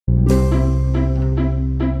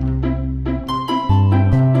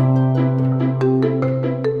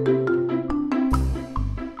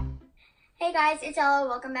it's Ella.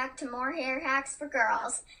 Welcome back to more hair hacks for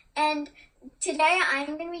girls. And today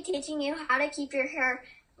I'm going to be teaching you how to keep your hair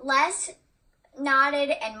less knotted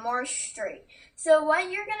and more straight. So what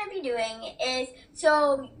you're going to be doing is,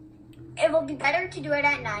 it will be better to do it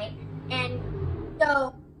at night. And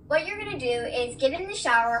so what you're going to do is get in the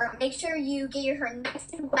shower, make sure you get your hair nice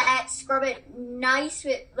and wet, scrub it nice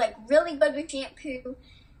with, really good with shampoo,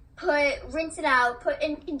 rinse it out, put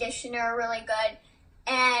in conditioner really good,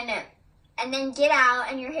 and then get out,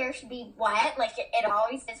 and your hair should be wet, like it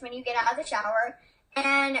always is when you get out of the shower.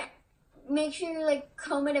 And make sure you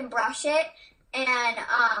comb it and brush it, and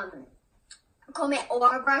comb it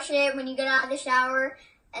or brush it when you get out of the shower.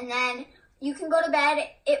 And then you can go to bed.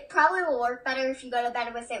 It probably will work better if you go to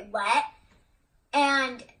bed with it wet.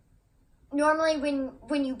 And normally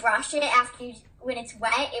when you brush it when it's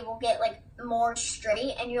wet, it will get more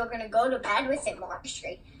straight, and you're gonna go to bed with it more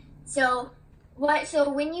straight.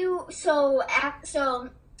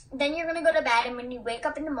 Then you're gonna go to bed, and when you wake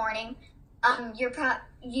up in the morning,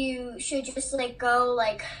 you should just go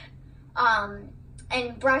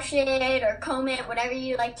and brush it or comb it, whatever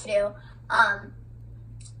you like to do,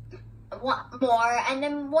 more. And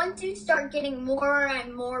then once you start getting more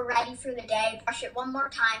and more ready for the day, brush it one more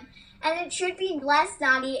time, and it should be less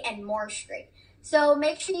knotty and more straight. So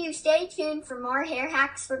make sure you stay tuned for more hair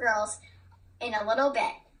hacks for girls in a little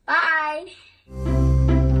bit. Bye!